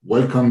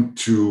Welcome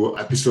to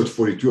episode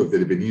 42 of the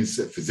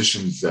Lebanese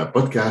Physicians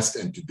Podcast.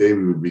 And today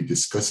we will be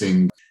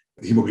discussing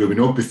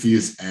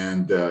hemoglobinopathies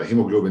and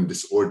hemoglobin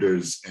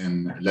disorders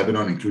in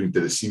Lebanon, including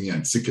thalassemia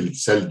and sickle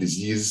cell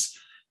disease,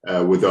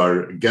 with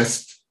our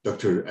guest,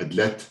 Dr.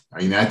 Adlette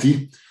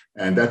Inati.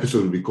 And the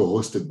episode will be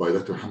co-hosted by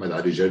Dr. Mohammed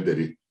Ali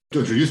Jardari. To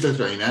introduce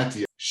Dr.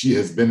 Inati, she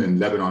has been in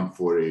Lebanon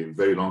for a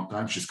very long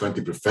time. She's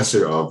currently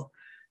professor of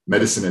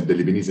medicine at the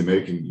Lebanese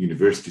American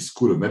University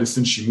School of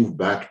Medicine. She moved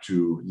back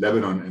to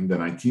Lebanon in the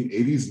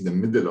 1980s, in the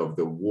middle of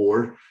the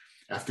war,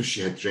 after she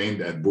had trained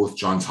at both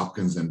Johns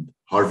Hopkins and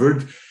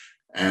Harvard,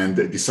 and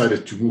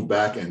decided to move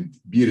back and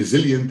be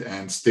resilient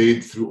and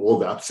stayed through all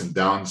the ups and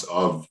downs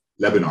of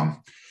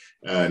Lebanon.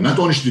 Not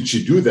only did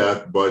she do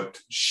that,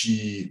 but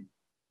she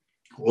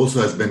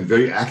also has been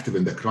very active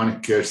in the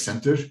chronic care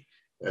center,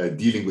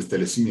 dealing with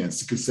thalassemia and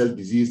sickle cell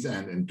disease.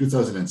 And in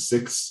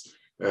 2006,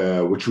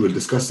 which we will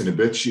discuss in a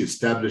bit, she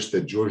established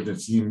the George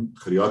Nassim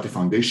Khariati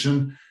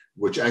Foundation,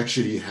 which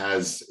actually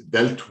has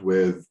dealt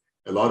with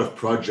a lot of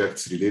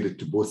projects related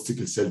to both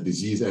sickle cell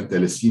disease and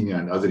thalassemia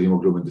and other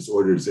hemoglobin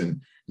disorders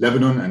in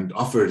Lebanon, and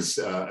offers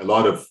a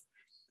lot of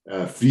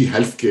free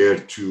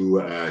healthcare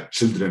to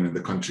children in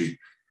the country.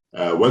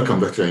 Welcome,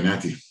 Dr.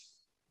 Inati.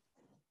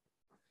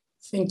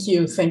 Thank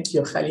you,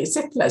 Khalid. It's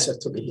a pleasure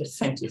to be here.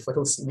 Thank you for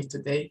hosting me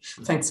today.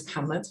 Thanks,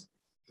 Mohammed.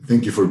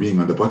 Thank you for being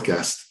on the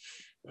podcast.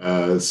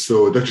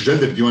 So, Dr.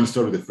 Jalder, do you want to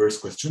start with the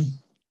first question?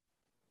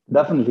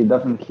 Definitely.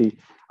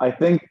 I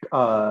think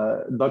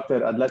Dr.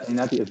 Adlette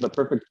Inati is the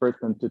perfect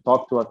person to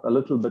talk to us a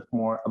little bit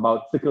more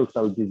about sickle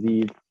cell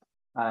disease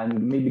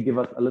and maybe give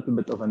us a little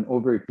bit of an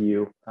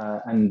overview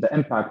and the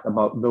impact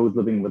about those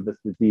living with this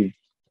disease.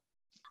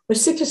 Well,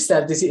 sickle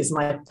cell disease is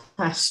my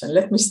passion.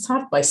 Let me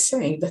start by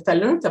saying that I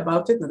learned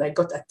about it and I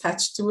got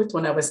attached to it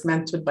when I was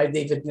mentored by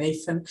David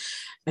Nathan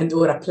and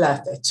Ora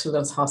Platt at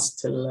Children's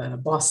Hospital,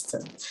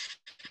 Boston.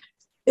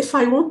 If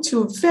I want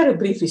to very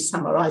briefly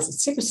summarize it,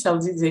 sickle cell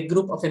disease is a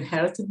group of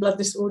inherited blood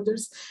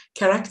disorders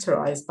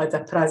characterized by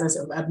the presence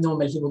of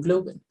abnormal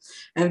hemoglobin.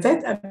 And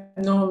that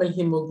abnormal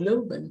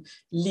hemoglobin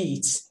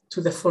leads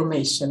to the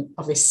formation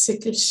of a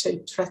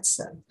sickle-shaped red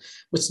cell,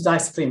 which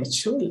dies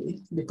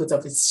prematurely because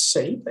of its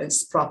shape and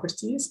its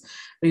properties,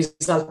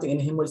 resulting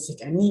in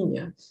hemolytic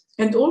anemia,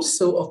 and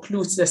also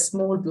occludes the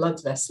small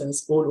blood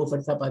vessels all over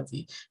the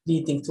body,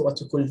 leading to what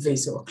we call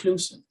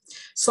vasoocclusion.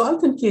 So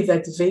ultimately,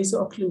 that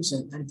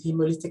vasoocclusion and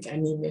hemolytic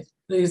anemia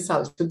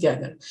result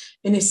together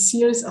in a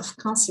series of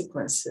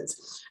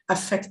consequences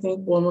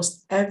affecting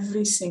almost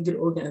every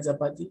single organ in the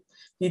body,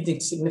 leading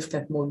to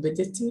significant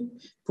morbidity,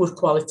 poor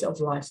quality of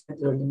life,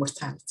 and early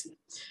mortality.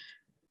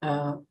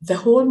 The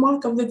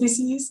hallmark of the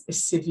disease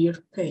is severe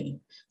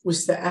pain,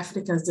 which the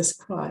Africans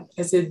describe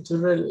as a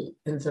drill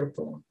in their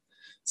bone.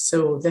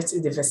 So that's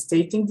a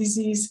devastating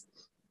disease.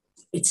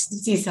 It's a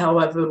disease,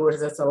 however, where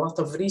there's a lot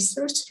of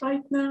research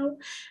right now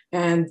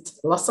and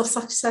lots of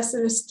success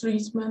in its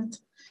treatment.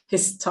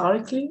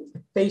 Historically,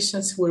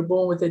 patients who were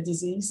born with the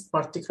disease,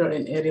 particularly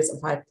in areas of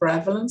high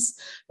prevalence,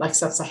 like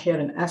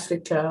sub-Saharan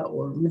Africa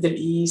or Middle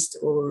East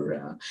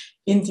or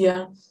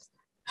India,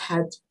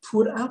 had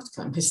poor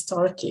outcome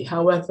historically.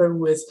 However,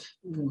 with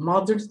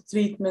modern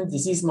treatment,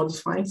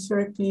 disease-modifying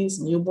therapies,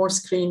 newborn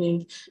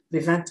screening,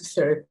 preventive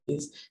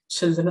therapies,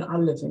 children are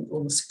living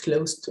almost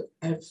close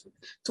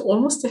to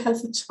almost a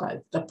healthy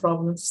child. The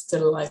problem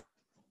still lies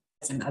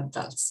in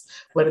adults,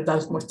 where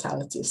adult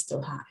mortality is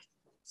still high.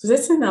 So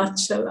that's a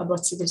nutshell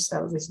about sickle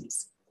cell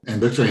disease.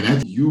 And Dr.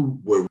 Inati, you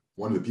were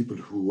one of the people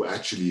who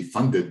actually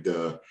funded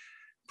the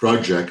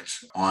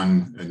project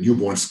on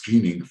newborn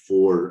screening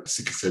for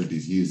sickle cell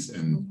disease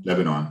in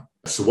Lebanon.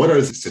 So what are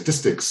the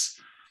statistics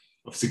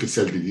of sickle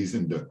cell disease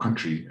in the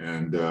country,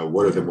 and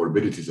what are the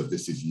morbidities of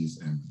this disease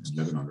in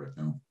Lebanon right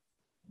now?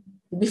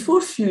 Before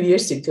a few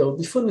years ago,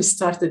 before we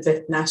started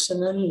that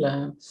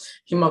national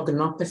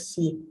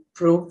hemoglobinopathy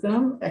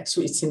program,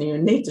 actually it's a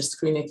neonatal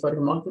screening for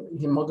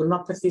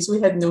hemoglobinopathies, we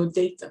had no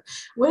data.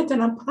 We had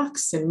an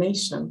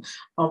approximation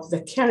of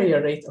the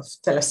carrier rate of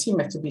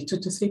thalassemia to be 2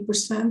 to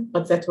 3%,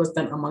 but that was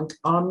done among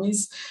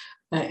armies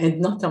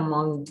and not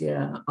among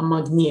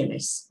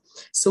neonates.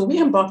 So we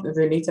embarked on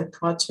the neonatal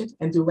project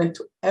and we went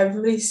to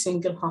every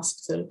single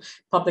hospital,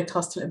 public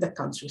hospital in the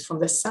country, from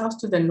the south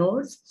to the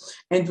north,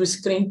 and we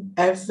screened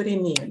every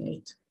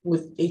neonate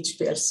with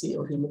HPLC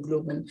or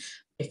hemoglobin,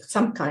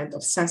 some kind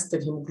of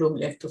sensitive hemoglobin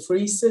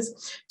electrophoresis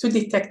to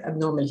detect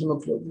abnormal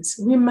hemoglobins.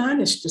 We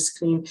managed to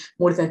screen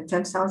more than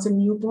 10,000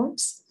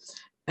 newborns.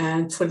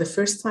 And for the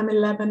first time in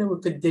Lebanon,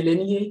 we could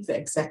delineate the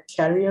exact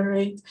carrier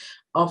rate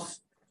of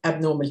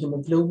abnormal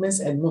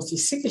hemoglobins and mostly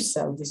sickle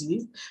cell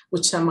disease,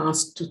 which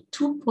amounts to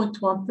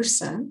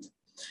 2.1%,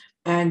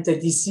 and the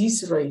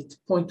disease rate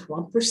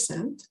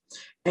 0.1%.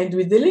 And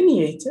we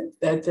delineated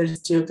that there's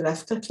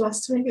geographical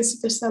clustering in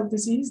sickle cell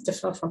disease,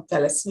 different from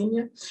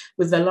thalassemia,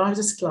 with the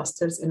largest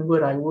clusters in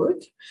where I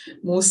work,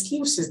 mostly,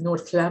 which is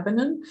North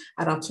Lebanon,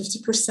 around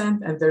 50%,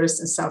 and the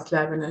rest in South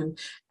Lebanon.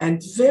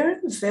 And very,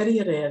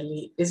 very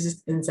rarely is it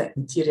in the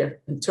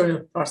internal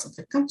parts of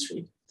the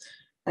country.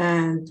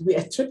 And we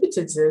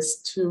attributed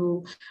this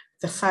to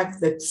the fact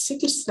that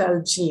sickle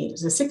cell gene,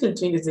 the sickle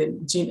gene is a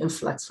gene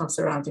influx from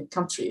surrounding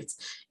countries,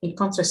 in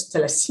contrast to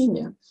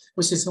thalassemia,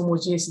 which is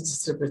homogeneously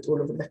distributed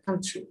all over the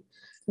country.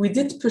 We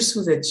did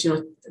pursue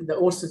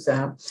also the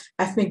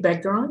ethnic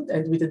background,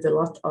 and we did a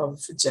lot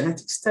of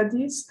genetic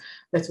studies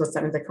that was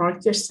done in the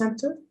Chronic Care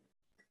Center.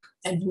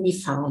 And we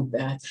found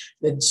that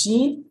the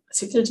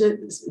sickle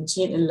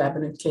gene in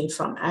Lebanon came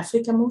from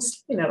Africa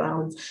mostly, in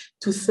around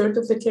 2/3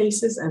 of the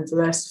cases, and the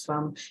rest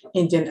from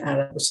Indian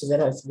Arab, which is a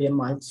relatively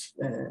mild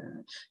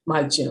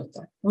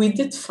genotype. We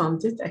did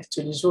fund it,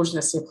 actually. George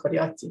Nassim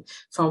Khoriati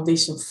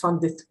Foundation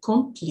funded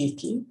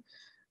completely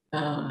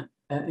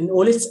in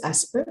all its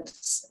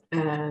aspects,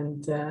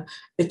 and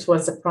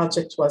the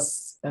project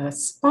was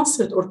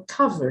sponsored or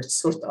covered,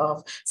 sort of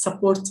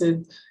supported,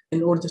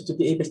 in order to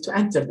be able to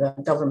enter the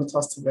government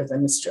hospital by the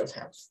Ministry of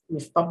Health.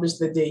 We've published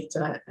the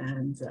data,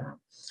 and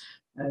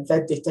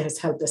that data has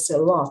helped us a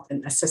lot in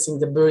assessing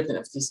the burden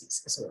of disease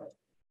as well.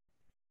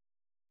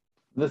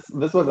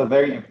 This was a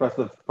very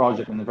impressive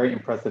project and a very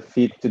impressive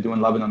feat to do in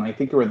Lebanon. I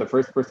think you were the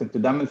first person to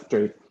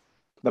demonstrate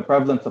the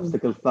prevalence of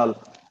sickle cell.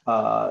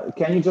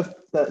 Can you just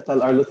tell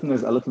our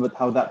listeners a little bit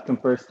how that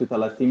compares to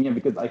thalassemia?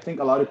 Because I think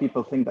a lot of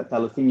people think that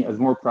thalassemia is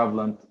more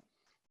prevalent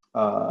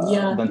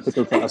than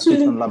sickle cell, at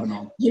least in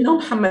Lebanon.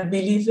 Mohammed,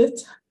 believe it,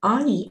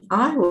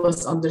 I was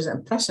under the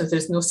impression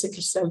there's no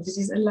sickle cell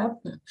disease in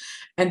Lebanon.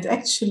 And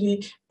actually,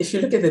 if you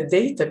look at the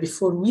data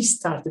before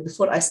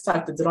I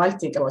started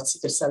writing about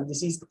sickle cell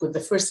disease, because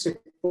the first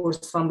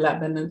report from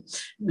Lebanon,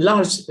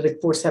 large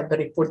reports have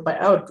been reported by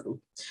our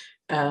group.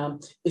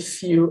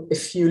 If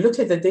you look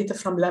at the data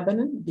from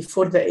Lebanon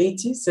before the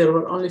 80s, there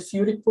were only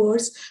few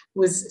reports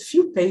with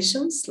few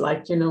patients,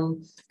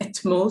 at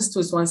most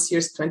was once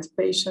year's 20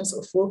 patients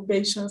or 4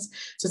 patients.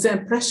 So the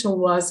impression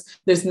was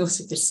there's no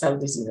sickle cell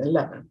disease in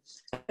Lebanon.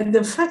 And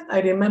in fact, I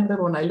remember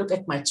when I look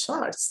at my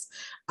charts,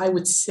 I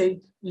would say,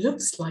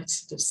 looks like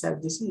sickle cell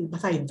disease,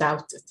 but I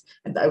doubt it.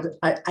 And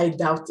I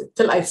doubt it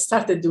till I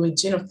started doing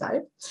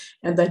genotype,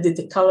 and I did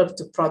the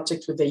Color2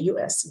 project with the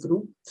US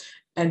group.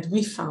 And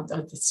we found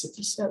out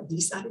that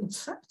these are in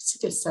fact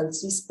sickle cell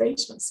disease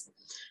patients.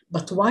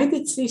 But why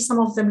did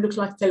some of them look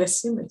like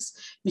thalassemics?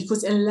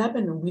 Because in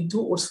Lebanon, we do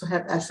also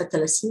have alpha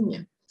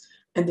thalassemia.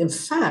 And in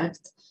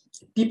fact,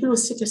 people with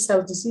sickle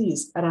cell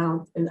disease,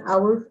 around, in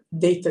our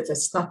data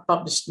that's not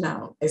published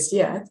now as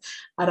yet,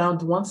 around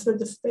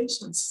 1/3 of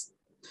patients,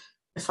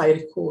 if I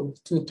recall,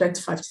 between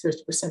 25 to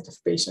 30% of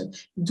patients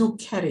do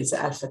carry the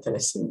alpha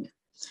thalassemia.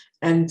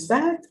 And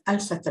that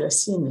alpha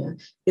thalassemia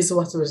is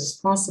what was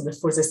responsible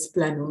for the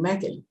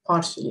splenomegaly,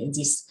 partially in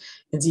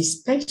these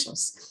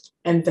patients.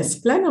 And the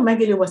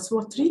splenomegaly was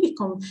what really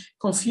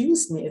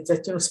confused me, is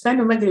that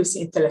splenomegaly was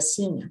in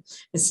thalassemia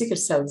and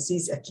sickle cell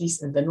disease, at least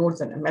in the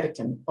Northern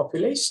American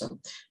population.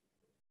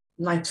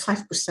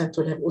 95%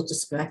 will have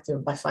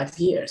autosplenectomy by 5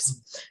 years.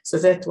 So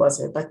that was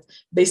it. But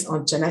based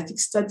on genetic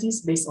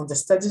studies, based on the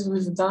studies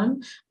we've done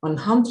on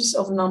hundreds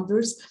of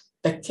numbers,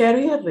 the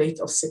carrier rate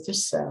of sickle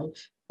cell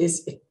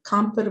is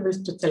comparable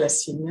to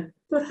thalassemia,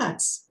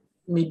 perhaps,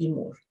 maybe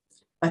more.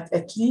 But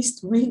at least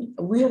we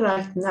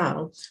right now,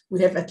 we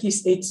have at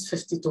least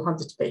 850 to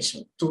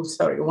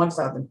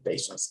 1,000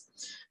 patients.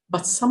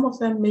 But some of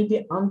them may be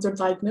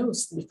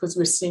underdiagnosed because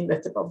we're seeing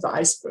that above the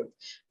iceberg,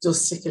 those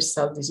sickle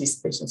cell disease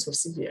patients were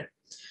severe.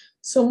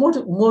 So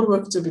more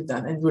work to be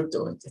done, and we're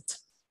doing it.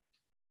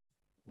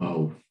 Wow,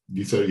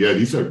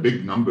 these are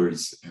big numbers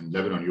in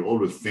Lebanon. You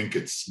always think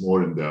it's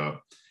more in the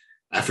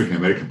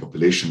African-American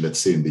population,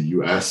 let's say in the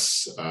US.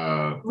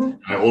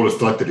 I always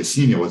thought that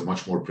thalassemia was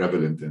much more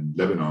prevalent in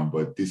Lebanon,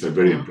 but these are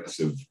very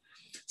impressive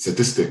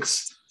statistics.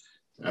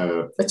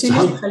 But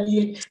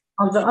Khalil,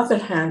 on the other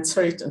hand,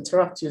 sorry to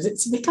interrupt you,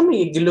 it's becoming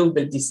a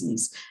global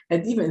disease. And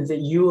even in the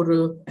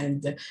Europe and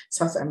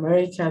South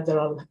America, there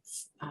are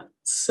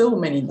so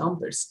many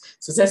numbers.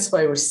 So that's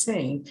why we're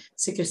saying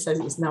sickle cell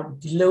is now a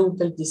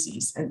global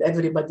disease, and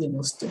everybody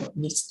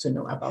needs to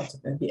know about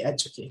it and be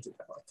educated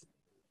about it.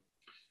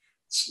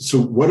 So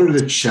what are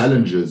the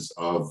challenges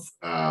of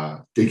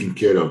taking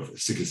care of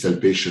sickle cell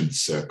patients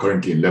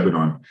currently in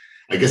Lebanon?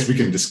 I guess we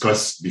can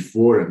discuss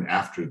before and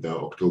after the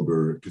October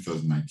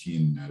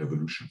 2019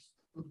 revolution.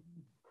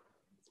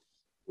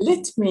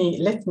 Let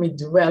me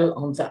dwell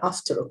on the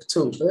after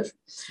October,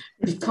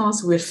 because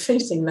we're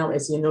facing now,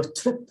 as you know,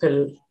 triple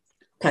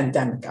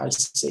pandemic, I'll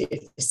say.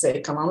 It's the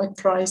economic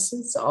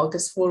crisis, the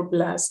August 4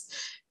 blast,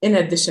 in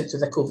addition to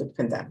the COVID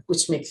pandemic,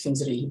 which makes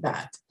things really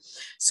bad.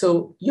 So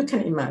you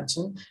can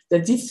imagine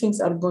that these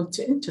things are going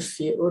to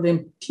interfere or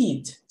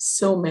impede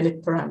so many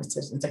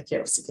parameters in the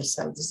care of sickle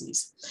cell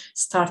disease,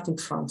 starting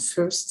from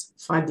first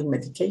finding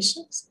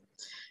medications,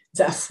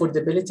 the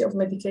affordability of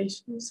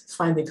medications,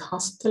 finding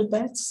hospital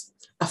beds,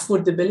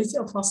 affordability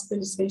of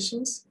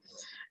hospitalizations,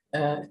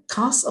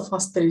 cost of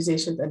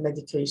hospitalization and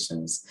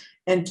medications,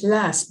 and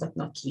last but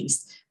not least,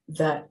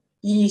 the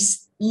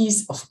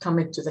ease of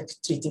coming to the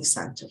treating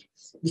center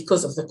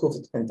because of the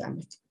COVID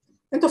pandemic.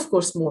 And of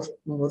course, more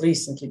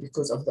recently,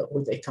 because of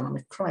the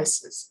economic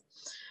crisis.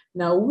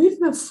 Now, we've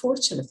been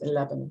fortunate in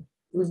Lebanon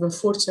we've been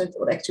fortunate,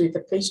 or actually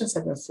the patients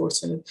have been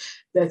fortunate,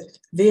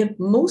 that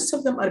most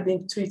of them are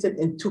being treated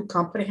in 2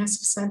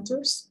 comprehensive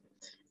centers.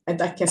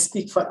 And I can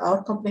speak for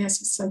our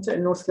comprehensive center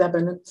in North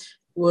Lebanon,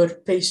 where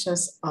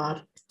patients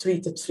are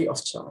treated free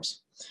of charge.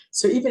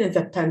 So even in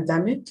the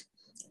pandemic,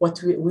 what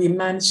we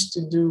managed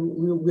to do,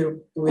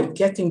 we're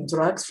getting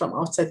drugs from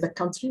outside the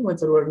country when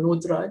there were no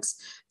drugs.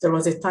 There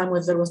was a time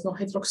when there was no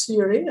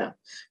hydroxyurea,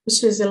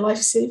 which is a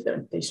lifesaver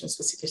in patients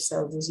with sickle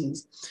cell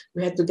disease.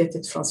 We had to get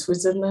it from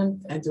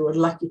Switzerland, and we were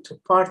lucky to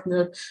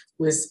partner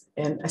with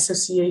an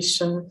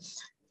association,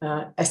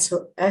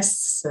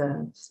 SOS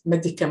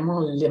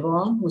Médicaments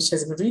Lebanon, which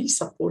has been really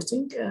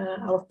supporting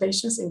our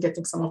patients in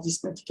getting some of these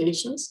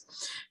medications.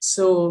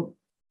 So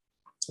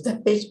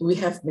we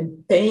have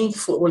been paying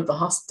for all the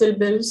hospital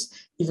bills,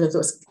 even though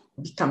it's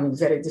becoming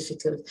very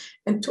difficult.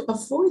 And to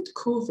avoid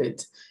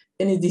COVID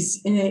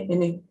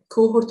in a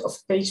cohort of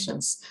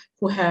patients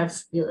who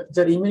have,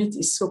 their immunity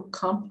is so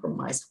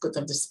compromised because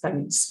of this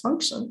family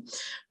dysfunction,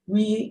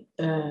 we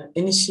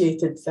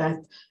initiated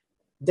that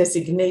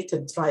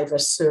designated driver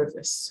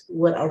service,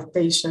 where our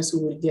patients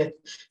will get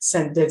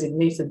sent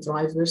designated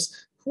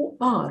drivers who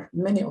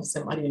many of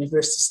them are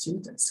university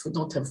students who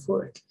don't have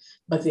work,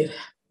 but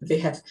they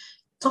have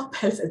top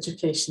health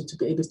education to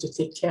be able to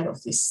take care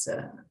of these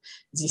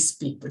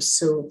people.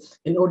 So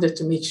in order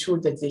to make sure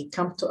that they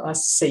come to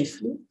us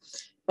safely,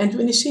 and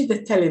we initiate the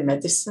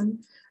telemedicine,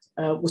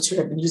 which we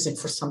have been using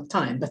for some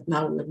time, but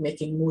now we're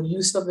making more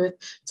use of it,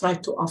 try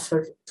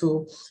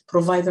to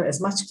provide them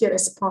as much care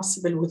as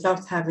possible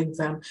without having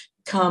them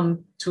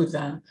come to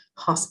the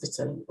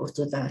hospital or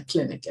to the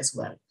clinic as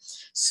well.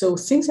 So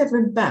things have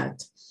been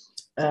bad.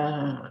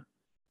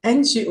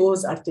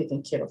 NGOs are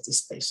taking care of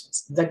these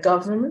patients. The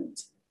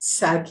government,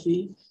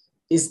 sadly,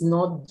 is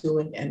not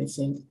doing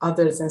anything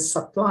other than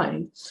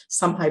supplying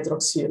some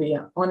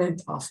hydroxyurea on and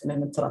off in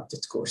an interrupted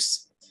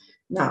course.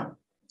 Now,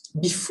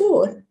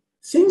 before,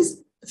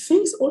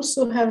 things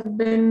also have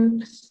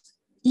been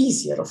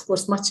easier, of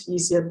course, much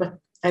easier,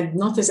 and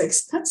not as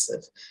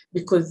expensive,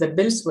 because the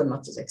bills were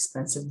not as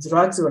expensive,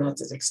 drugs were not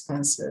as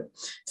expensive,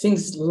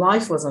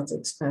 life was not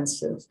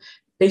expensive,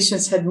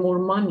 patients had more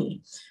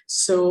money.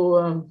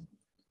 So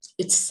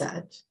it's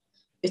sad.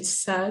 It's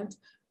sad.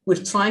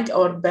 We're trying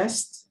our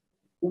best.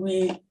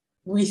 We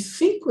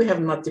think we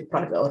have not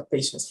deprived our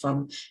patients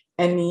from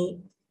any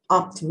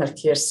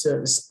optimal care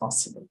service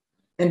possible.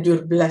 And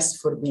we're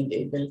blessed for being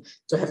able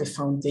to have a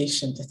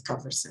foundation that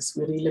covers us.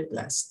 We're really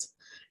blessed.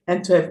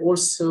 And to have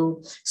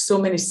also so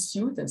many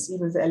students,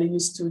 even the LAU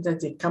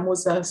students, they come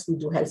with us, we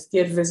do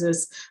healthcare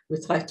visits, we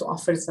try to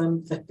offer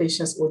them, the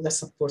patients, all the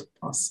support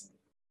possible.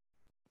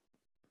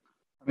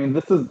 I mean,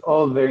 this is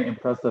all very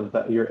impressive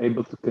that you're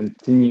able to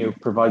continue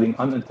providing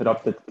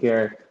uninterrupted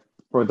care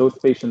for those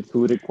patients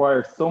who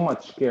require so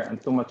much care and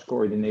so much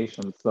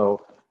coordination.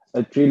 So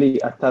it really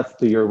attests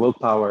to your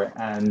willpower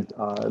and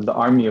the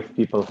army of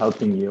people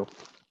helping you.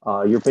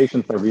 Your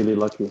patients are really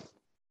lucky.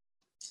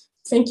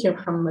 Thank you,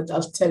 Muhammad.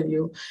 I'll tell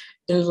you,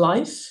 in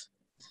life,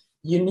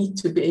 you need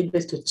to be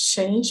able to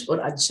change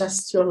or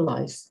adjust your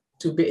life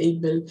to be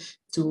able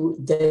to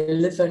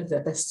deliver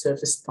the best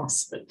service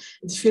possible.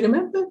 If you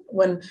remember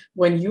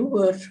when you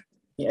were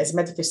as a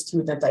medical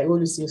student, I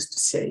always used to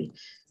say,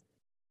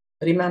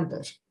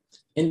 remember,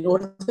 in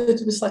order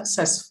to be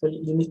successful,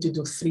 you need to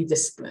do 3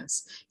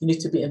 disciplines. You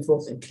need to be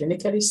involved in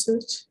clinical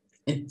research,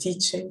 in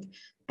teaching,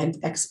 and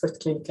expert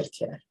clinical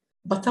care.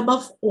 But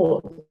above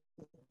all,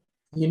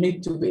 you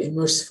need to be a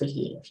merciful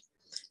healer.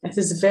 That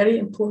is very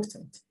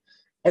important.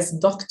 As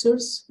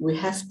doctors, we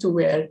have to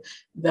wear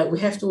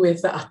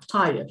the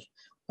attire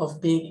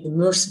of being a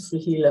merciful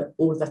healer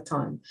all the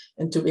time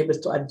and to be able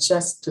to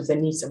adjust to the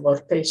needs of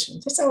our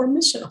patients. That's our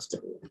mission after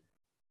all.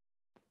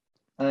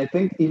 And I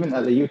think even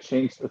LAU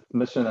changed its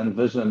mission and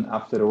vision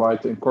after a while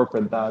to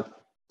incorporate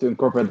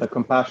the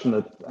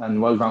compassionate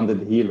and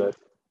well-rounded healer.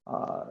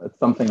 It's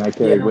something I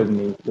carry with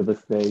me to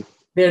this day.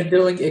 They're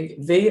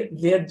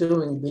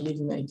doing, believe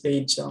me, a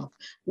great job.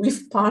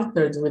 We've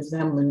partnered with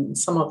them in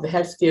some of the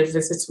healthcare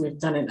visits we've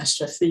done in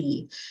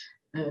Ashrafiyeh,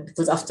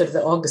 because after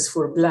the August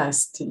 4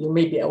 blast, you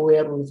may be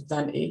aware we've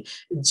done a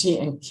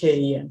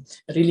GNK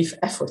relief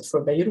effort for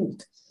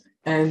Beirut.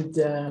 And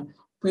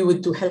we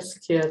would do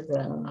healthcare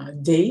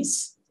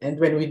days. And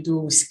when we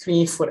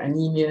screen for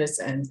anemias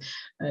and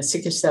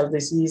sickle cell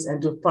disease,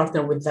 and we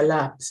partner with the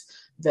labs,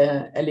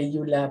 the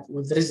LAU lab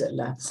with Rizal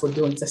lab for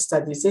doing the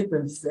studies. They've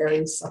been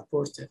very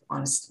supportive,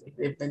 honestly.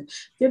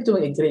 They're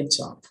doing a great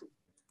job.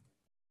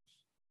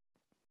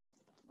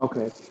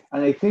 Okay,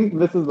 and I think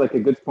this is like a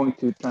good point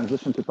to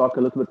transition to talk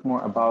a little bit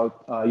more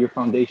about your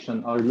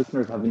foundation. Our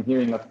listeners have been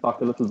hearing us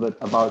talk a little bit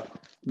about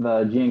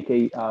the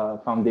GNK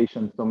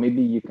Foundation. So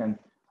maybe you can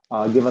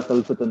give us a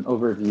little bit an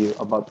overview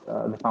about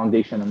the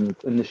foundation and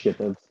its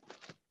initiatives.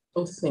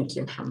 Oh, thank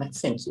you, Mohammed.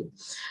 Thank you.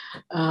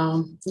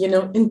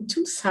 In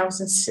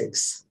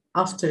 2006,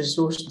 after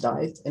George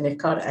died in a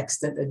car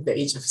accident at the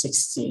age of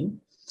 16,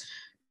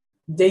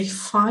 day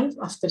 5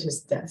 after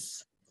his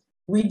death,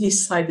 we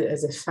decided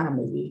as a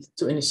family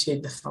to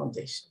initiate the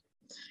foundation.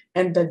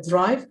 And the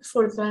drive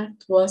for that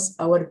was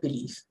our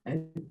belief,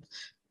 and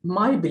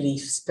my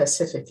belief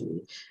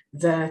specifically,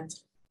 that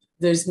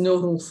there's no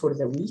room for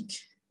the weak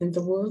in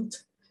the world.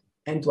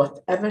 And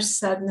whatever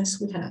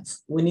sadness we have,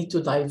 we need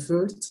to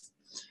divert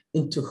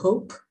into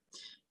hope.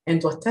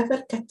 And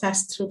whatever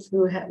catastrophe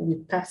we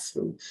pass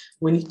through,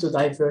 we need to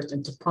divert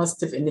into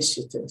positive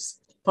initiatives,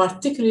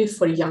 particularly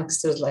for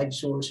youngsters like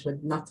George, who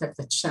did not have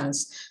the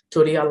chance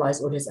to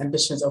realize all his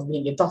ambitions of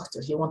being a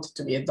doctor. He wanted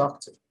to be a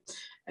doctor.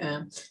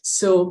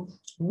 So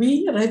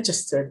we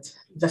registered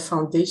the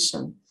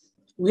foundation.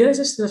 We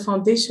registered the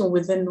foundation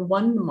within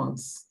 1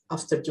 month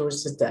after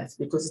George's death,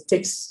 because it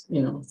takes,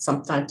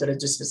 some time to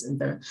register in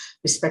the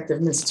respective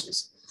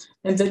ministries.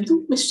 And the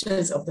two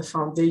missions of the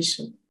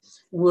foundation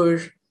were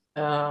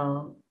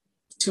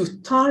to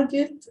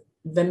target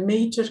the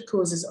major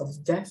causes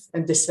of death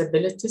and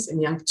disabilities in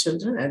young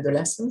children and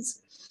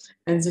adolescents.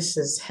 And this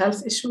is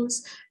health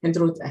issues and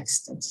road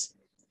accidents.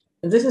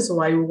 And this is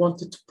why we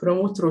wanted to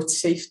promote road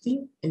safety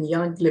in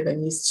young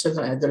Lebanese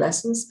children and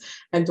adolescents,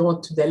 and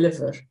want to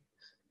deliver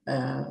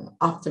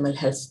optimal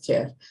health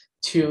care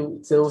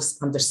to those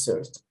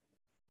underserved.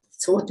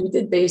 So what we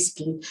did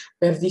basically,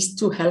 we have these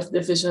two health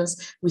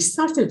divisions. We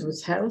started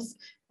with health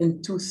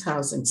in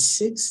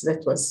 2006.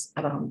 That was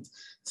around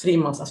 3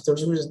 months after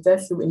George's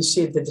death. We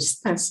initiated the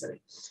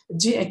dispensary,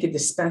 GNK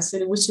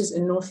dispensary, which is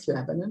in North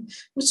Lebanon,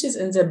 which is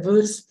in the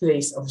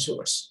birthplace of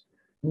George,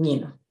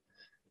 Mina.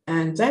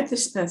 And that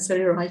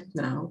dispensary right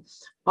now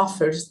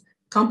offers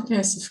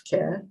comprehensive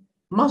care,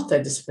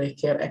 multidisciplinary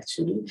care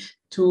actually,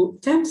 to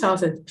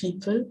 10,000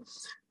 people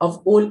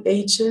of all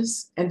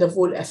ages and of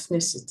all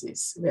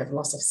ethnicities. We have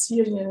lots of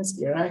Syrians,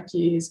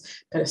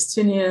 Iraqis,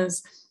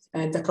 Palestinians,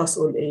 and across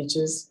all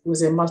ages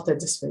with a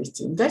multidisciplinary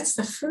team. That's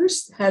the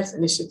first health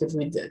initiative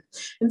we did.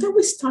 And then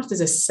we started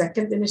a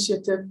second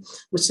initiative,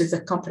 which is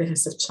the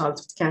Comprehensive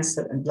Childhood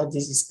Cancer and Blood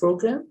Disease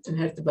Program,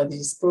 Inherited Blood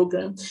Disease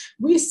Program.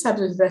 We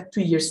established that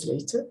 2 years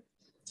later.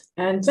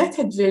 And that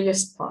had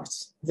various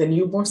parts: the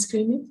newborn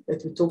screening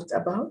that we talked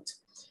about,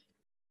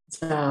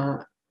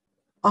 the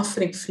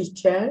offering free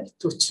care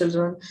to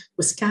children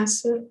with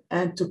cancer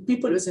and to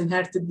people with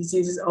inherited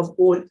diseases of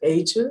all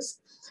ages.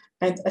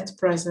 And at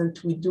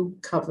present, we do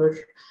cover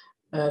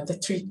the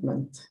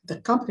treatment, the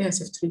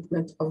comprehensive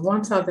treatment of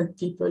 1,000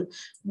 people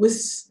with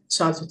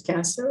childhood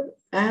cancer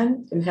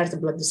and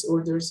inherited blood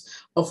disorders,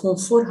 of whom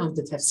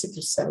 400 have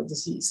sickle cell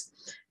disease,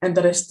 and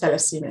the rest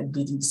thalassemia and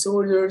bleeding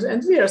disorders,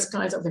 and various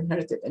kinds of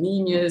inherited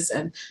anemias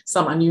and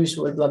some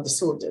unusual blood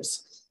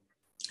disorders.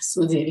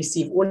 So they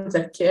receive all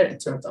their care in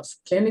terms of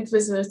clinic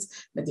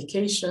visits,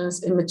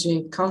 medications,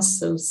 imaging,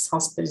 consults,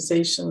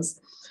 hospitalizations.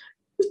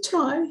 We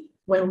try,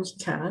 when we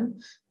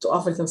can, to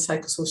offer them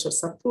psychosocial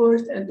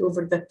support. And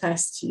over the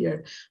past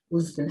year,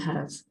 we've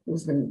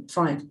been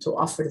trying to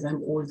offer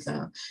them all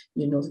the,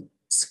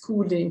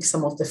 schooling,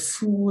 some of the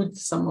food,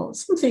 some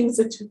things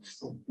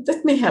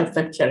that may help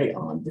them carry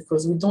on,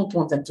 because we don't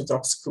want them to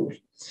drop school.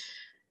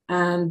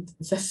 And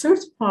the third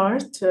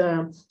part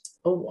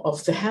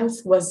of the health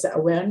was the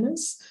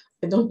awareness.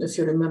 I don't know if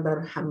you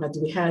remember, Muhammad,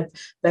 we had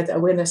that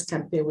awareness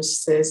campaign which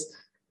says,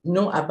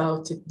 know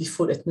about it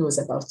before it knows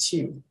about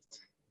you,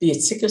 be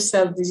it sickle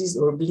cell disease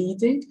or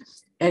bleeding.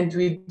 And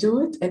we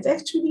do it. And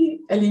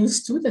actually, LU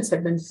students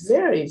have been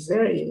very,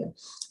 very,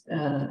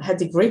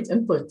 had a great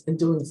input in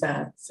doing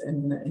that and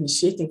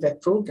initiating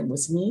that program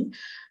with me.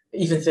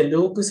 Even the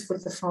logos for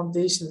the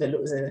foundation,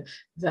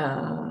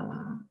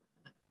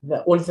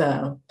 all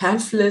the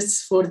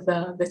pamphlets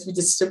that we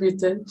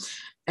distributed.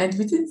 And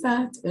we did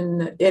that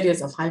in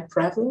areas of high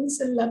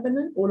prevalence in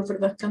Lebanon, all over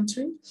the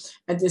country,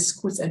 and in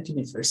schools and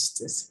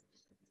universities.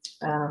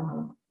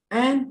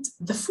 And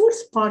the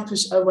fourth part,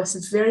 which I was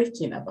very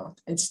keen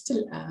about and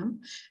still am,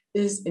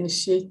 is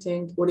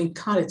initiating or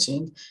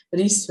encouraging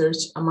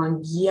research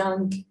among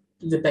young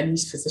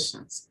Lebanese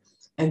physicians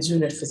and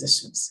junior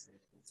physicians.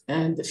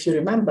 And if you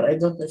remember, I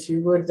don't know if you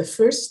were the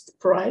first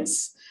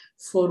prize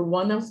for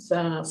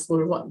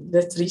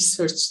that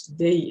research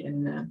day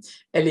in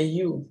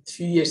LAU a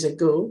few years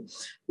ago,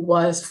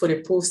 was for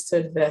a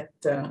poster that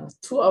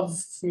two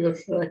of your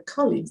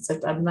colleagues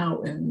that are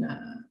now in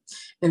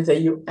the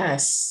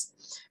US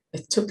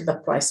took the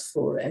prize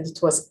for, and it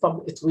was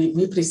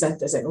we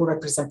presented as an oral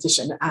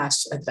presentation at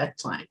ASH at that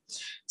time.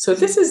 So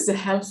this is the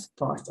health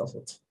part of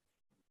it.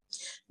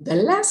 The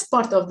last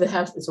part of the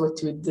health is what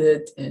we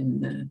did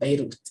in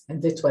Beirut,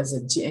 and that was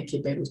a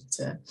GNK Beirut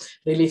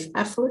relief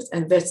effort,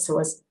 and that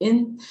was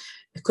in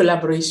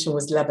collaboration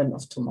with Lebanon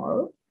of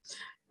Tomorrow.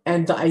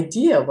 And the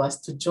idea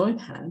was to join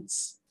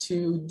hands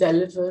to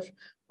deliver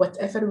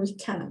whatever we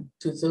can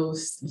to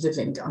those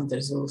living under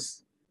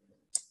those,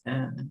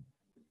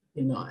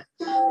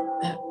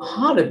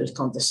 horrible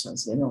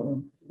conditions.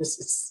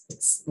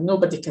 It's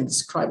nobody can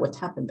describe what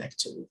happened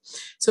actually.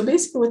 So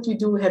basically, what we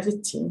do, we have a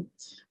team.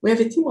 We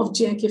have a team of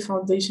GNK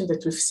Foundation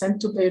that we've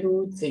sent to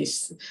Beirut. They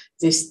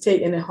stay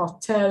in a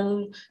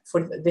hotel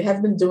they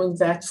have been doing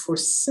that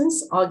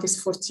since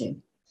August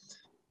 14.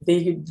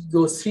 They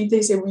go 3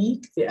 days a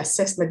week. They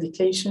assess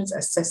medications,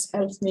 assess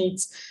health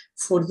needs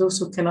for those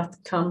who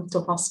cannot come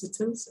to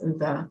hospitals in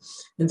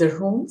their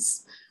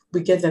homes.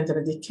 We get them the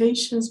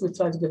medications. We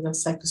try to give them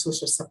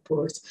psychosocial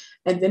support.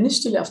 And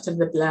initially, after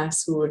the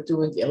blast, we were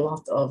doing a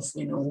lot of,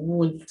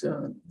 wound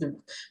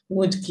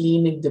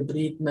cleaning,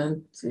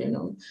 debridement,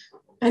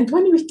 And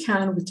when we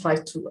can, we try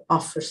to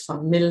offer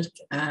some milk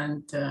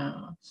and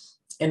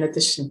in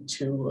addition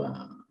to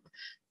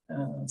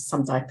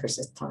some diapers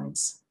at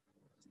times.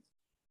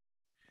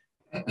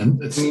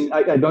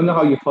 I don't know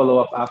how you follow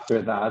up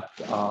after that.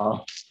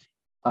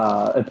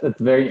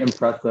 It's very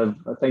impressive.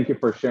 Thank you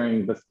for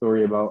sharing the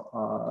story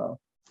about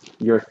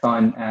your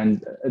son.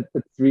 And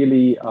it's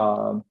really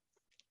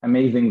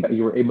amazing that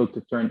you were able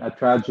to turn a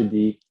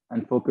tragedy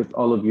and focus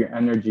all of your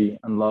energy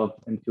and love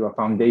into a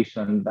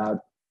foundation that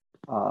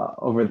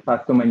over the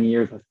past so many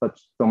years has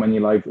touched so many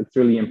lives. It's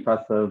really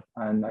impressive.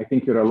 And I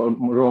think you're a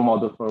role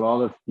model for a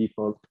lot of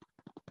people.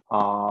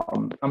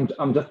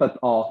 I'm just at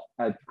awe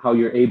at how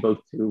you're able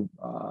to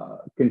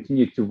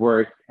continue to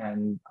work.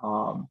 And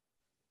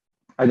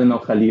I don't know,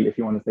 Khalil, if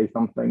you want to say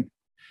something.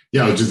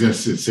 Yeah, I was just going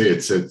to say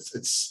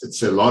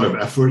it's a lot of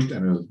effort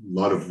and a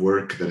lot of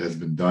work that has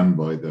been done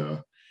by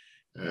the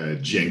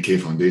GNK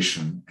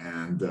Foundation.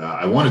 And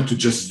I wanted to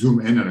just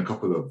zoom in on a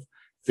couple of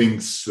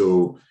things.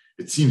 So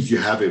it seems you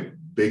have a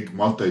big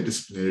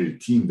multidisciplinary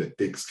team that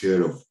takes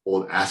care of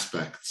all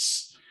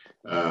aspects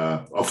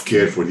of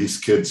care for these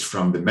kids,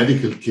 from the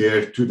medical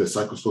care to the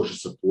psychosocial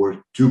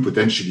support to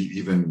potentially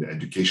even the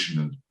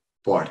educational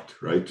part,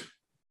 right?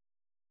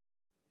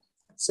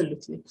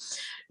 Absolutely.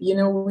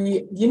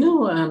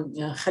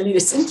 Khalil,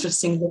 it's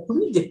interesting that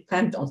we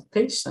depend on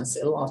patients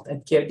a lot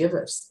and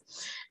caregivers,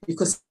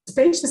 because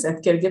patients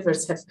and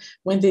caregivers have,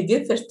 when they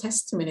give their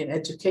testimony in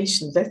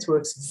education, that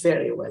works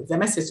very well. The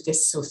message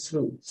gets so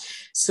through.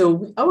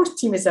 So our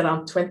team is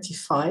around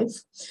 25.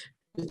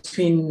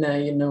 Between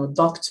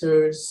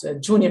doctors,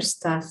 junior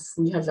staff.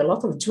 We have a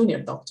lot of junior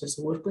doctors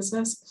who work with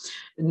us,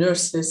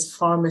 nurses,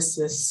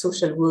 pharmacists,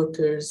 social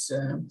workers,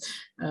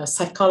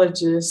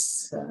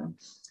 psychologists.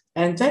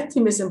 And that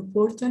team is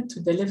important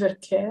to deliver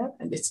care.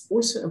 And it's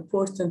also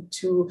important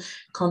to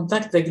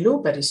conduct the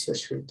global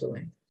research we're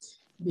doing.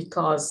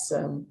 Because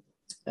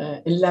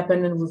in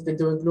Lebanon, we've been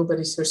doing global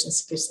research in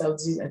sickle cell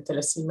disease and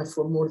thalassemia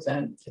for more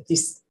than, at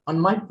least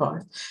on my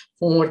part,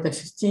 for more than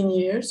 15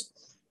 years.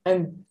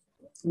 And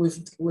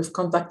we've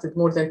conducted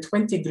more than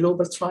 20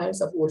 global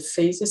trials of all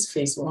phases,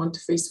 phase 1 to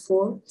phase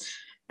 4.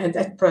 And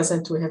at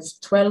present, we have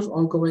 12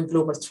 ongoing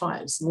global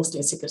trials, mostly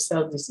in sickle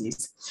cell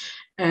disease.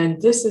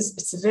 And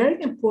it's very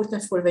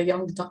important for the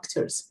young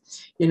doctors,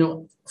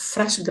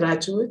 fresh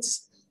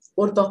graduates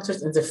or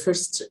doctors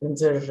in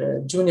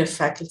their junior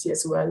faculty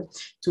as well,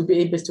 to be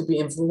able to be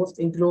involved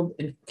in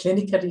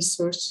clinical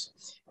research,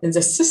 in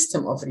the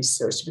system of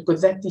research, because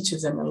that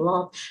teaches them a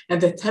lot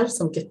and that helps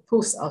them get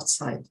posts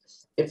outside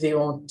if they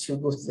want to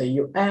go to the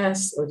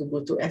US or to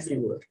go to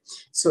everywhere.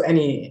 So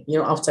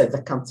outside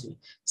the country.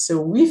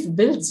 So we've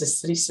built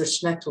this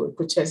research network,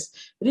 which has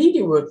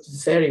really worked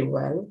very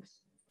well.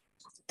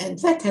 And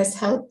that has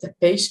helped the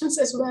patients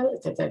as well.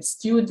 It has helped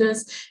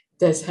students.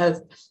 It has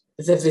helped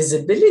the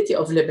visibility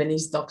of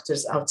Lebanese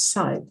doctors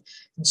outside.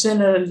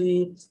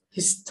 Generally,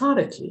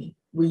 historically,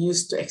 we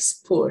used to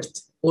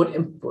export or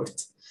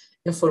import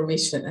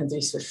information and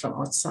research from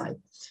outside.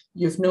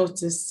 You've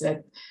noticed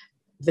that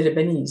the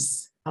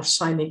Lebanese are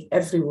shining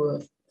everywhere,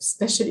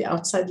 especially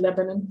outside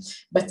Lebanon.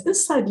 But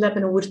inside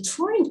Lebanon, we're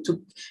trying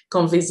to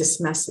convey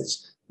this message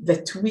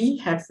that we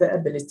have the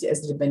ability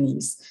as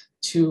Lebanese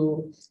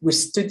we're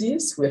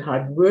studious, we're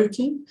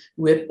hardworking,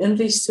 we're in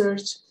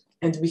research,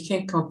 and we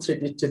can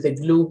contribute to the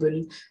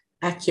global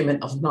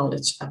acumen of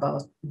knowledge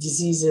about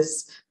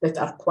diseases that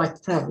are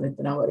quite prevalent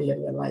in our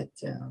area, like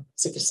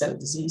sickle cell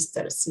disease,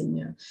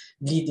 thalassemia,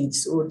 bleeding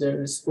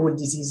disorders, all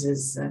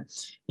diseases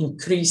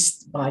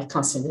increased by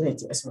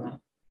consanguinity as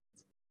well.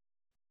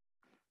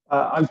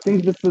 I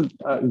think this is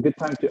a good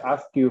time to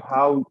ask you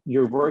how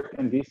your work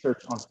and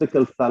research on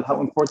sickle cell,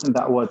 how important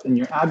that was in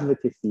your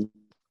advocacy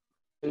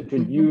to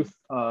introduce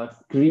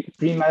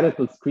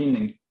premarital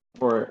screening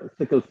for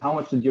sickles. How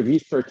much did your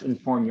research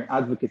inform your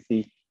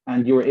advocacy?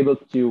 And you were able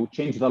to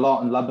change the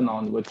law in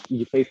Lebanon, which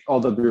you faced all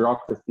the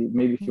bureaucracy.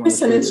 Maybe if you want to.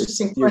 That's an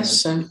interesting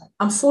question.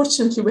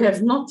 Unfortunately, we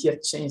have not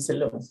yet changed the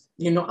law.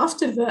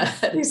 After the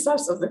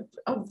results of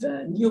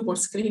the newborn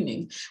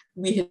screening,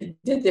 we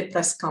did a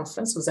press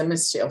conference with the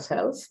Ministry of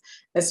Health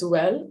as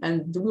well,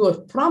 and we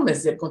were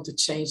promised they're going to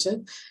change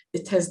it.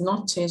 It has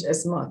not changed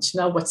as much.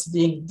 Now, what's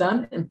being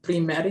done in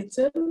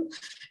premarital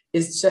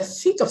is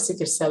just think of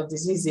sickle cell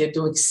disease. They're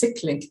doing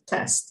sickling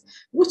test,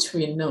 which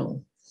we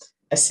know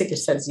a sickle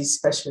cell disease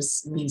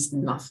specialist means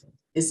nothing,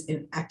 is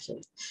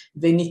inaccurate.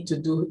 They need to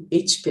do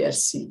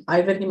HPLC,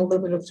 either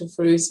hemoglobin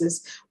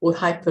electrophoresis or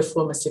high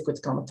performance liquid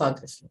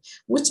chromatography,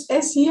 which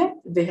as yet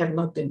they have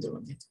not been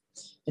doing it.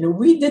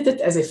 We did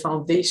it as a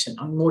foundation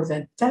on more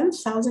than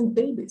 10,000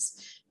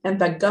 babies, and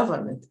the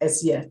government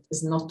as yet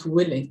is not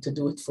willing to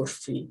do it for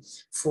free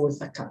for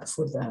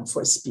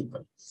its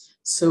people.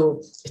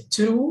 So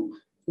true,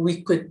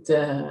 we could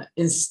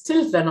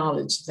instill the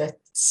knowledge that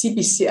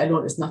CBC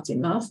alone is not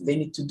enough. They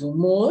need to do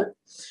more.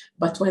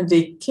 But when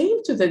they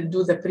came to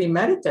do the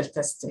premarital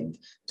testing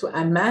to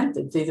amend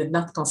it, they did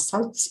not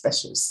consult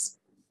specialists.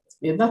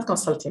 They did not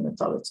consult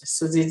hematologists.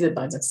 So they did it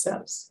by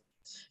themselves.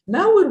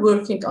 Now we're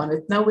working on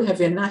it. Now we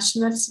have a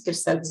national sickle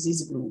cell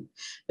disease group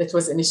that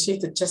was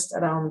initiated just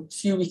around a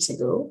few weeks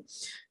ago.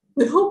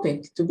 We're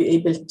hoping to be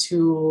able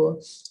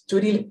to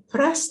really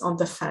press on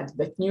the fact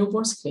that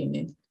newborn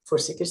screening for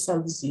sickle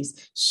cell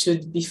disease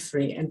should be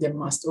free and they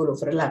must all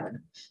over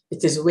Lebanon.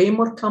 It is way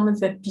more common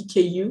than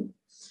PKU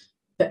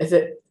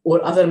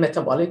or other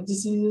metabolic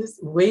diseases,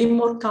 way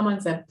more common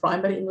than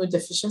primary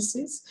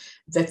immunodeficiencies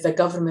that the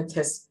government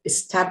has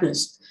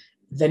established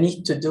the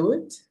need to do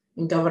it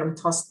in government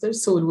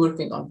hospitals. So we're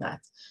working on that.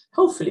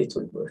 Hopefully it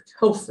will work,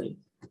 hopefully.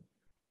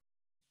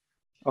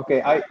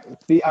 Okay, I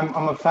see.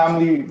 I'm a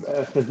family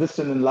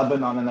physician in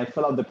Lebanon, and I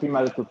fill out the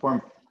premarital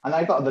form, and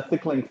I thought the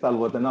sickling cell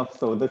was enough.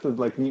 So this is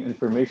like new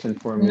information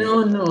for me.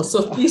 No.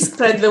 So please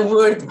spread the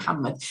word,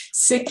 Muhammad.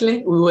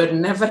 Sickling, we were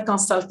never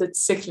consulted.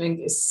 Sickling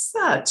is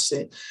such.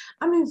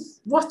 I mean,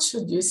 what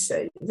should you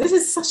say? This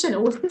is such an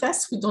old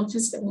test. We don't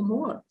use it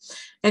anymore.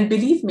 And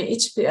believe me,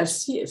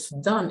 HPLC, if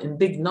done in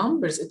big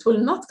numbers, it will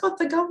not cost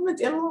the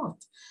government a lot.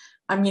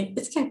 I mean,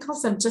 it can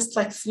cost them just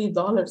like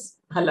 $3.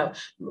 Hello,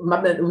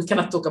 we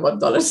cannot talk about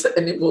dollars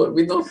anymore.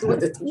 We don't know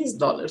what it means,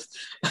 dollars.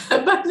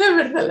 But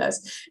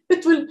nevertheless,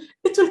 it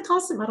will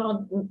cost them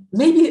around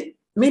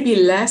maybe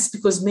less,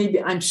 because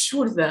maybe I'm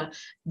sure the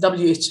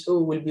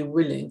WHO will be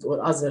willing,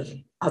 or other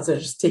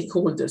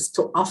stakeholders,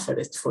 to offer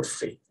it for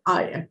free.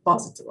 I am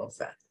positive of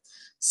that.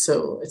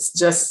 So it's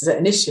just the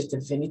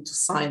initiative. They need to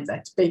sign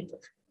that paper.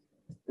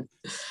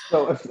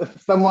 So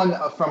if someone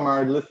from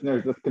our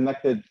listeners is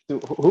connected to,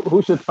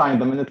 who should sign?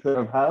 The Minister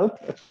of Health?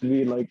 Should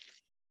we like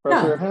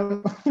pressure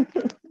him?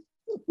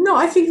 No,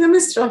 I think the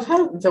Minister of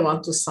Health is the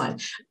one to sign.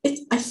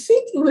 I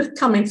think we're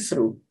coming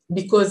through,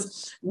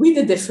 because we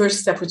did the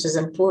first step, which is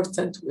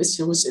important, which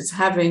is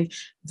having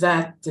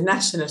the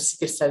National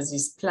Sickle Cell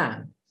Disease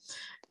Plan.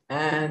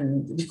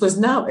 And because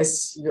now,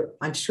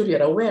 I'm sure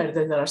you're aware,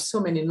 that there are so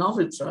many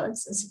novel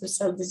drugs in sickle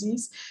cell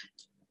disease.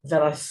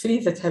 There are 3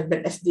 that have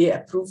been FDA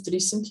approved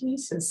recently,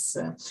 since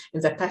in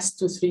the past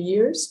 2-3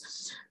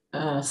 years,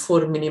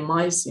 for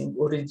minimizing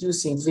or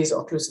reducing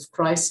vaso-occlusive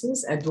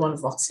crisis, and one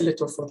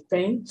voxelotor for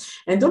pain.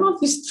 And one of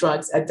these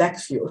drugs,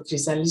 Adakfi or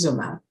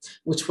crizanlizumab,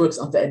 which works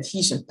on the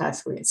adhesion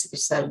pathway in sickle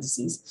cell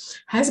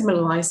disease, has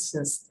been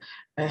licensed,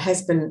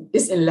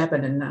 is in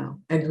Lebanon now,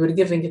 and we're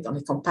giving it on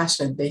a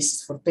compassionate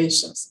basis for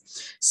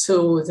patients.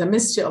 So the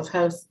Ministry of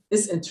Health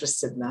is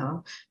interested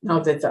now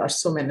that there are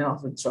so many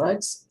novel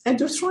drugs,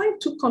 and we're trying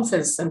to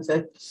convince them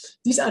that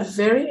these are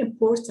very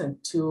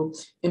important to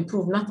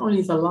improve not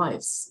only the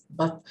lives,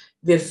 but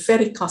they're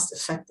very cost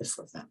effective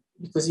for them,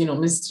 because,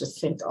 ministers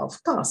think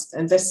of cost,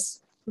 and that's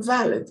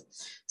valid.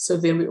 So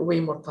they're way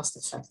more cost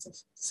effective.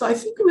 So I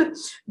think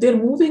they're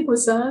moving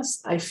with us.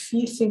 I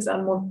feel things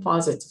are more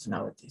positive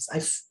nowadays.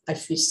 I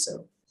feel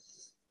so.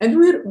 And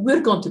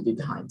we're going to be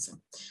behind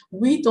them.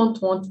 We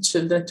don't want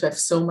children to have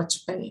so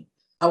much pain.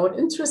 Our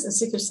interest in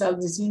sickle cell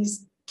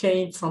disease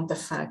came from the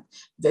fact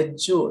that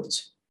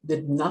George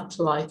did not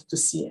like to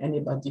see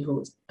anybody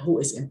who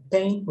is in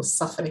pain, who's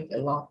suffering a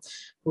lot,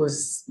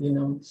 who's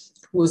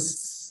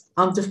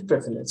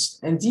underprivileged.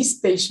 And these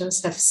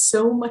patients have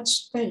so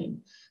much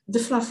pain,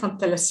 different from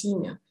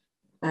thalassemia.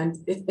 And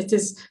it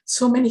is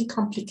so many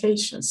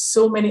complications,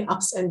 so many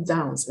ups and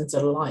downs in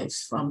their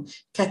lives, from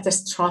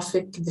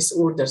catastrophic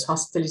disorders,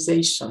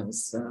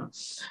 hospitalizations,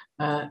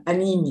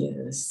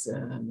 anemias,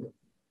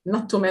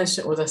 not to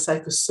mention all the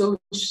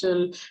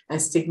psychosocial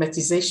and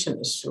stigmatization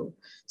issue.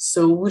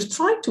 So we're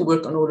trying to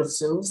work on all of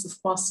those,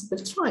 if possible,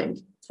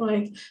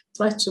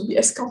 try to be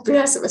as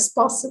comprehensive as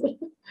possible.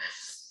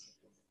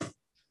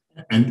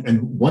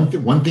 And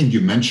one thing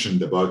you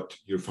mentioned about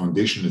your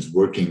foundation is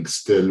working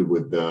still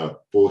with the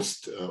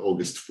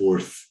post-August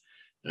 4th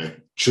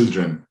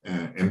children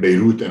in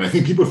Beirut. And I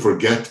think people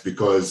forget,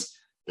 because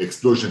the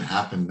explosion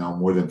happened now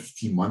more than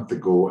 15 months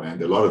ago,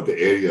 and a lot of the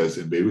areas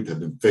in Beirut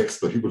have been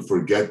fixed, but people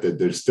forget that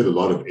there's still a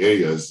lot of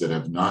areas that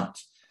have not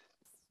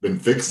been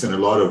fixed, and a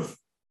lot of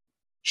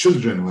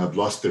children who have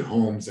lost their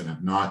homes and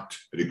have not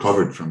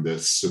recovered from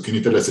this. So can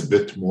you tell us a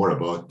bit more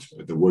about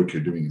the work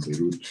you're doing in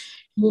Beirut?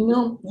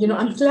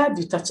 I'm glad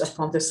you touched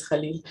upon this,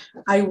 Khalil.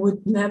 I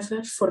would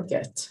never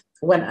forget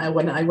when I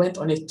went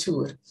on a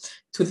tour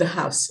to the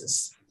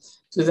houses,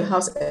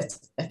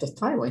 at the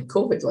time when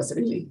COVID was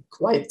really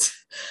quite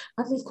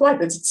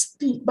at its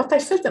peak, but I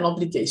felt an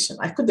obligation.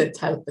 I couldn't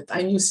help it.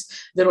 I knew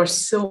there were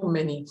so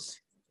many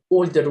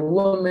older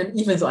women,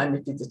 even though I'm a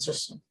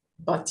pediatrician,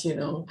 but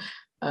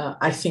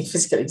I think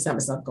physical exam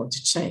is not going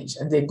to change,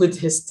 and the good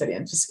history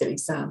and physical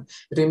exam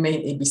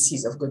remain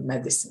ABCs of good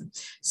medicine.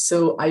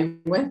 So I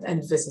went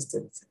and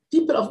visited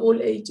people of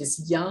all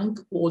ages, young,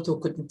 old, who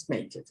couldn't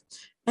make it.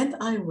 And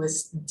I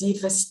was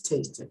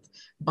devastated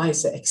by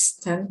the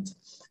extent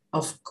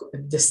of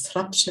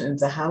disruption in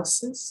the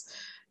houses,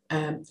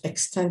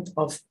 extent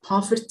of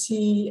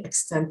poverty,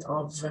 extent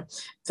of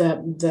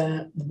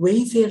the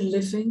way they're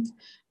living.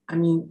 I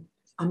mean,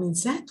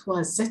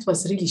 that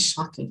was really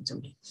shocking to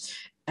me.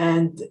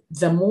 And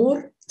the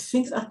more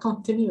things are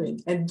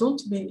continuing, and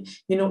don't be,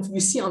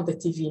 you see on the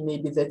TV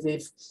maybe that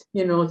they've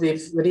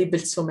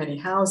rebuilt so many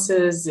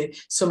houses,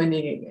 so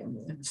many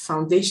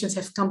foundations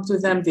have come to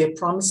them, they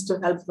promised to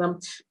help them,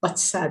 but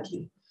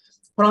sadly,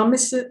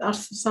 promises are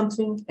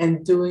something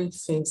and doing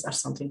things are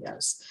something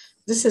else.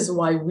 This is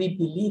why we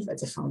believe at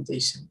the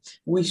foundation,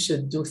 we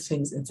should do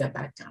things in the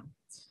background.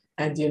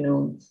 And,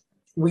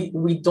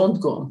 we don't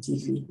go on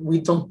TV.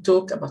 We don't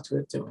talk about what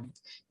we're doing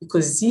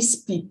because these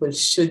people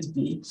should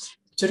be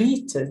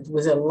treated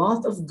with a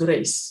lot of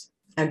grace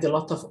and a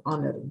lot of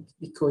honoring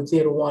because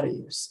they're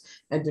warriors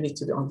and we need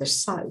to be on their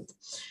side.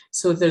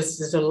 So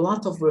there's a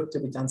lot of work to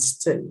be done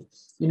still.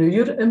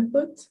 Your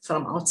input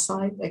from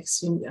outside, I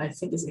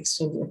think is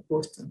extremely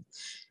important.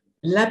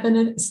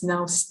 Lebanon is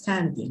now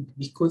standing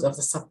because of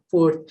the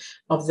support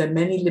of the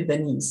many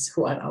Lebanese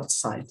who are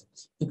outside,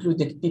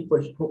 including people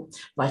who,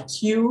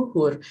 like you,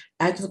 who are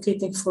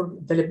advocating for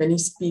the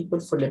Lebanese people,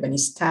 for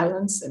Lebanese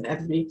talents in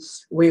every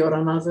way or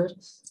another.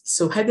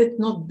 So had it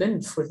not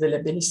been for the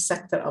Lebanese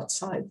sector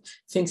outside,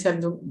 things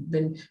have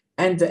been,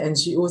 and the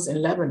NGOs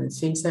in Lebanon,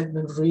 things have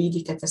been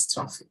really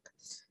catastrophic.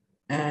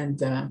 And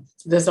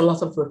there's a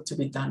lot of work to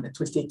be done. It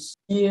will take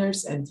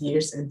years and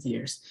years and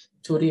years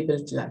to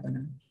rebuild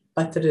Lebanon.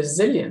 But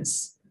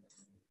resilience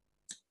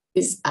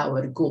is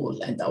our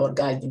goal and our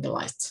guiding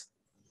light.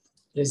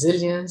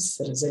 Resilience,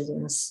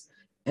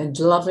 and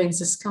loving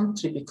this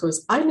country,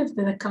 because I lived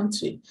in a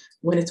country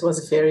when it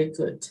was very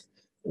good,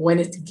 when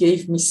it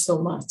gave me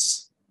so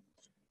much,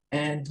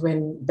 and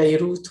when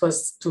Beirut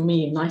was, to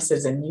me, nicer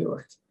than New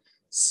York.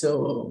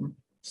 So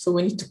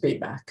we need to pay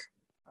back.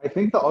 I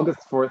think the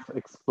August 4th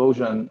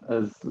explosion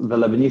is the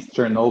Lebanese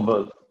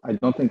Chernobyl. I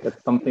don't think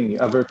it's something you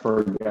ever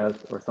forget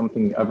or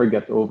something you ever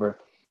get over.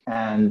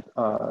 And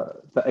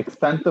the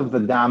extent of the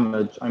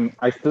damage,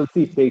 I still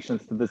see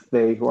patients to this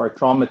day who are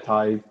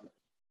traumatized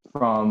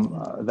from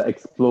the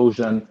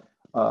explosion.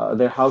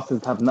 Their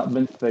houses have not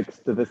been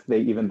fixed to this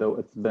day, even though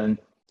it's been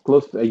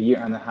close to a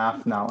year and a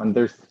half now. And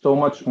there's so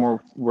much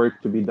more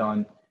work to be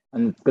done.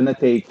 And it's going to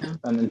take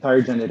an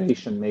entire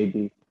generation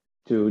maybe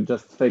to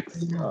just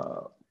fix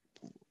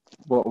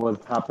what was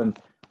happened.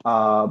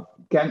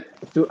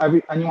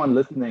 Anyone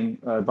listening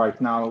right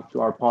now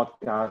to our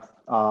podcast,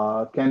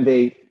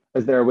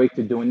 is there a way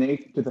to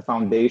donate to the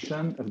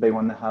foundation if they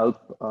want to help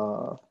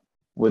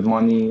with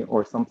money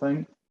or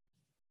something?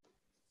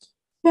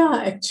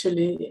 Yeah,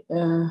 actually,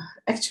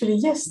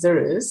 yes, there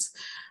is.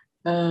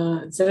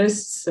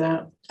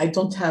 I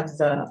don't have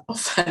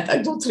I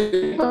don't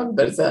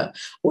remember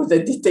all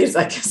the details.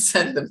 I can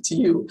send them to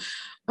you.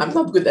 I'm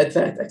not good at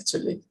that,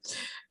 actually.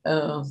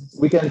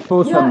 We can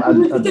post them at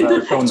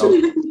the show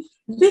notes.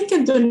 They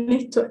can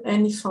donate to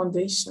any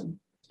foundation.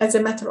 As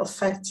a matter of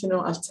fact,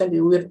 I'll tell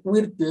you,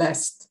 we're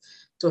blessed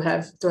to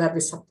have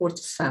a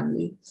supportive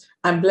family.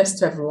 I'm blessed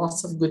to have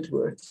lots of good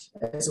work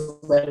as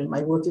well.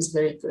 My work is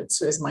very good.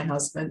 So is my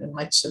husband and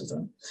my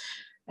children.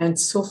 And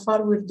so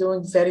far, we're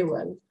doing very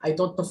well. I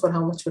don't know for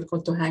how much we're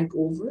going to hang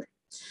over.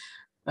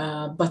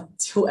 But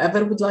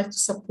whoever would like to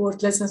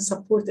support, let them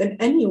support in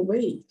any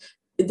way.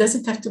 It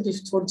doesn't have to be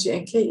for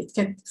GNK. It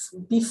can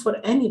be for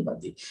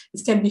anybody.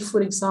 It can be,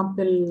 for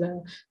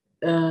example,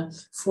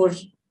 for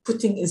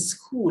putting in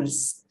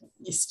schools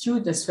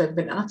students who have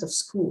been out of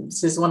school.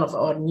 This is one of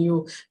our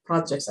new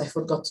projects I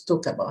forgot to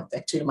talk about.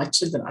 Actually, my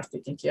children are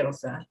taking care of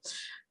that.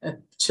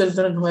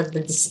 Children who have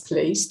been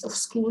displaced of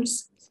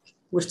schools,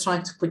 we're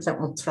trying to put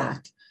them on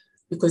track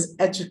because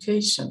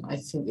education, I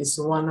think, is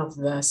one of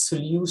the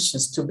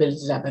solutions to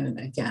build Lebanon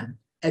again.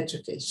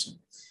 Education.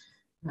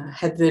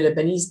 Had the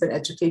Lebanese been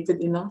educated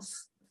enough,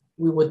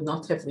 we would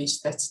not have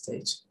reached that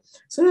stage.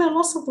 So there are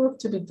lots of work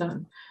to be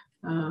done.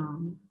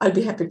 I'll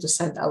be happy to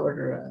send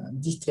our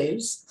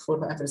details for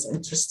whoever's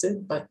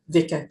interested, but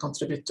they can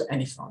contribute to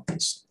any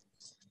foundation.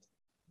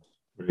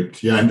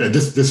 Great. Yeah, and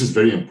this is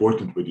very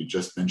important when you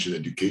just mentioned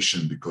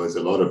education, because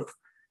a lot of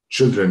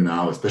children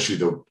now, especially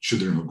the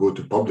children who go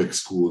to public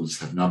schools,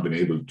 have not been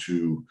able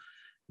to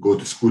go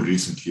to school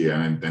recently.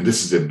 And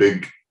this is a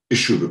big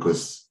issue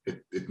because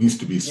it needs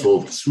to be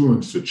solved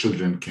soon so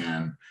children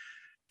can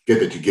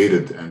get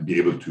educated and be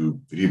able to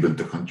rebuild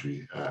the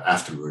country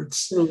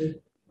afterwards.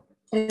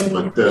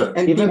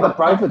 And even the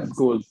private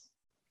schools,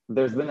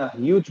 there's been a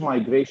huge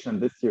migration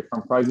this year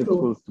from private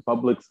schools to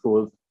public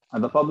schools,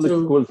 and the public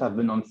schools have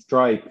been on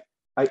strike.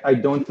 I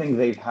don't think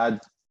they've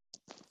had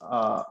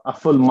a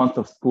full month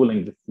of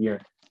schooling this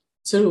year.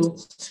 True,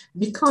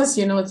 because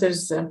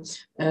there's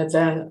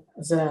the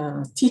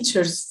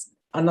teachers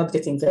are not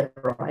getting their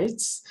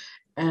rights,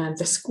 and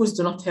the schools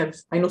do not have.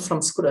 I know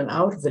from school in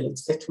our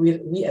village that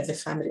we as a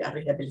family are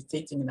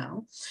rehabilitating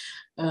now.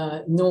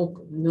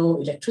 No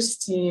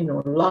electricity,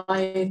 no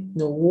light,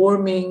 no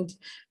warming,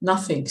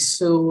 nothing.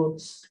 So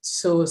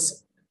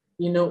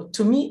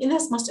to me, in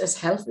as much as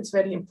health is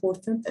very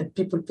important and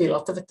people pay a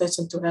lot of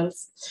attention to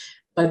health,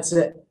 but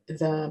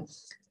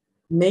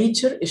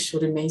major issue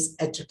remains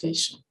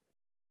education.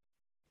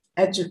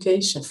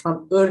 Education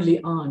from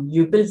early on.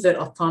 You build their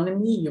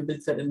autonomy, you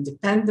build their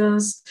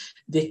independence,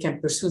 they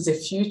can pursue their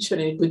future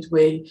in a good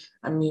way.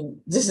 I mean,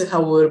 this is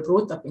how we were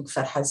brought up in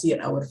Farhazir,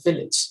 our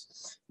village,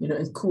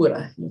 in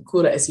Kura.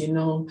 Kura, as you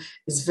know,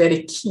 is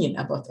very keen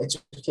about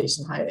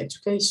education, higher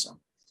education.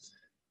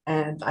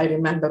 And I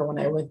remember when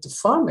I went to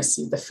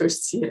pharmacy the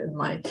first year in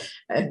my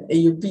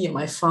AUB,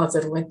 my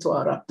father went to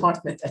our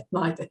apartment at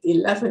night, at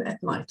 11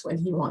 at night when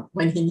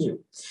he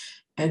knew.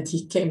 And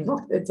he came,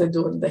 knocked at the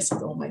door, and I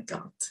said, oh my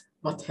God,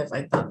 what have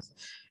I done?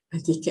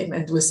 And he came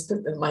and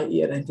whispered in my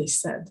ear, and he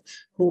said,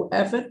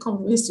 whoever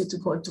convinced you to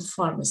go into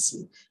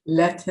pharmacy,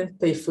 let him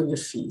pay for your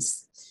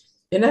fees.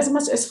 In as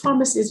much as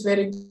pharmacy is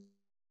very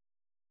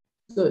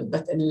good,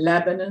 but in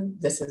Lebanon,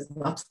 this is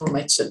not for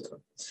my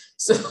children.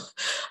 So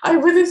I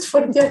wouldn't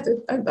forget it.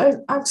 And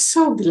I'm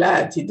so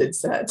glad he did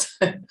that.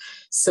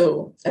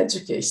 So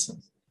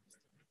education.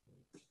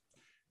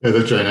 Yeah,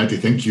 that's right, Inati.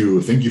 Thank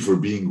you. Thank you for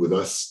being with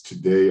us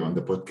today on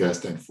the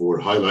podcast and for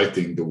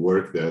highlighting the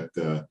work that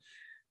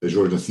the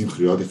George Nassim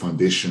Khriati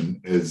Foundation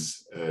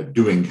is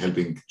doing,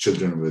 helping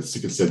children with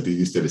sickle cell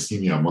disease,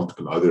 thalassemia, and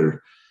multiple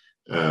other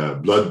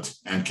blood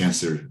and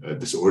cancer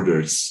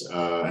disorders.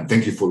 And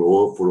thank you for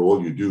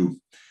all you do.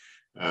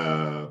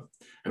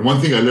 And one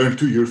thing I learned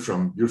too, you're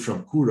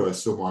from Kura,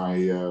 so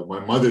my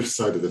mother's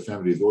side of the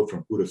family is all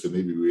from Kura, so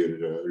maybe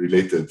we're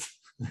related.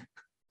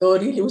 Oh,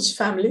 really? Which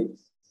family?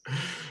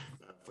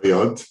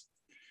 Fayyad.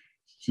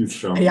 She's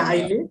from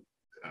Fayyad.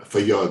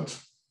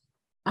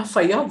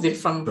 Fayyad, they're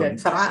from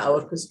Far'a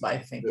or Kusba, I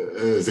think.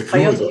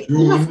 Fayyad,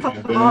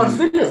 our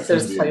village,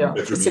 there's Fayyad.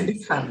 It's a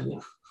big family.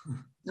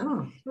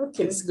 Oh,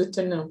 okay, it's good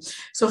to know.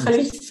 So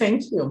Khalil,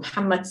 thank you.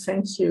 Muhammad,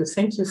 thank you.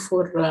 Thank you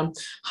for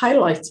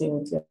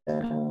highlighting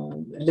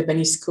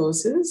Lebanese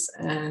causes.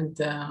 And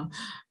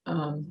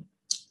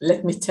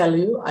let me tell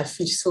you, I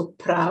feel so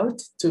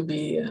proud to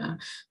be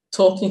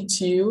talking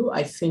to you.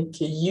 I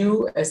think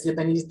you as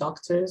Lebanese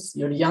doctors,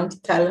 your young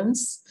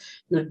talents,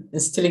 you're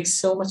instilling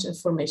so much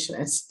information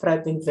and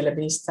spreading the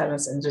Lebanese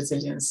talents and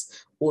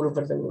resilience all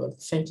over the world.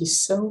 Thank you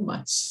so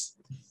much.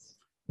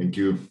 Thank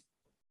you.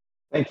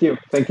 Thank you.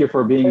 Thank you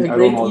for being a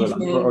role model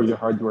and for all your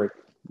hard work.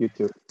 You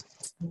too.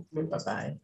 Bye-bye.